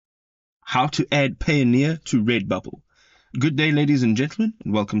how to add Payoneer to Redbubble. Good day, ladies and gentlemen,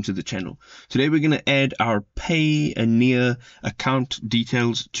 and welcome to the channel. Today we're going to add our Payoneer account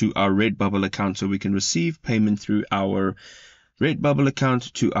details to our Redbubble account so we can receive payment through our Redbubble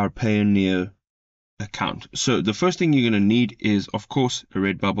account to our Payoneer account. So the first thing you're going to need is, of course, a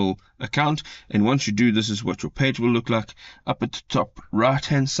Redbubble account, and once you do, this is what your page will look like. Up at the top right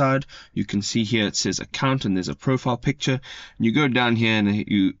hand side, you can see here it says account and there's a profile picture. And you go down here and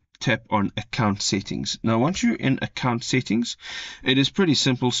you tap on account settings. Now once you're in account settings, it is pretty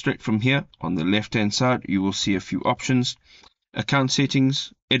simple. Straight from here on the left hand side you will see a few options: account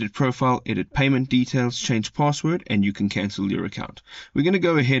settings, edit profile, edit payment details, change password, and you can cancel your account. We're going to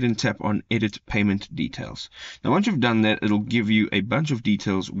go ahead and tap on edit payment details. Now once you've done that, it'll give you a bunch of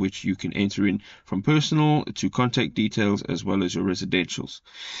details which you can enter in, from personal to contact details as well as your residentials.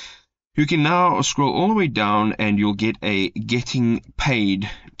 You can now scroll all the way down and you'll get a getting paid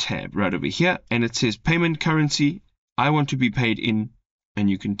tab right over here, and it says payment currency. I want to be paid in, and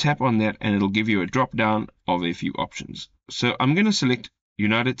you can tap on that and it'll give you a drop down of a few options. So I'm going to select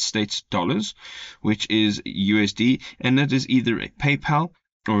United States dollars, which is USD, and that is either a PayPal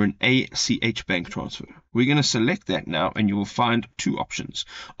or an ACH bank transfer. We're going to select that now, and you will find two options.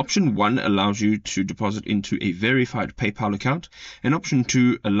 Option 1 allows you to deposit into a verified PayPal account, and option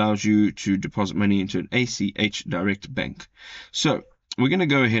 2 allows you to deposit money into an ACH direct bank. So we're going to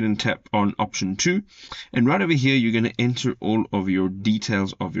go ahead and tap on option 2, and right over here you're going to enter all of your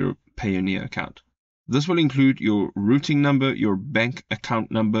details of your Payoneer account. This will include your routing number, your bank account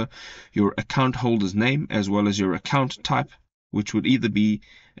number, your account holder's name, as well as your account type, which would either be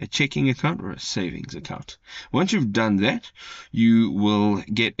a checking account or a savings account. Once you've done that, you will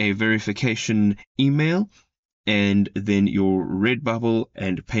get a verification email, and then your Redbubble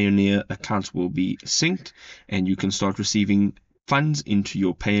and Payoneer accounts will be synced, and you can start receiving funds into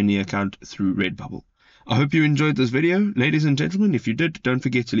your Payoneer account through Redbubble. I hope you enjoyed this video, ladies and gentlemen. If you did, don't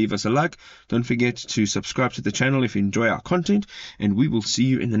forget to leave us a like. Don't forget to subscribe to the channel if you enjoy our content, and we will see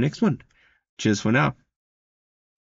you in the next one. Cheers for now.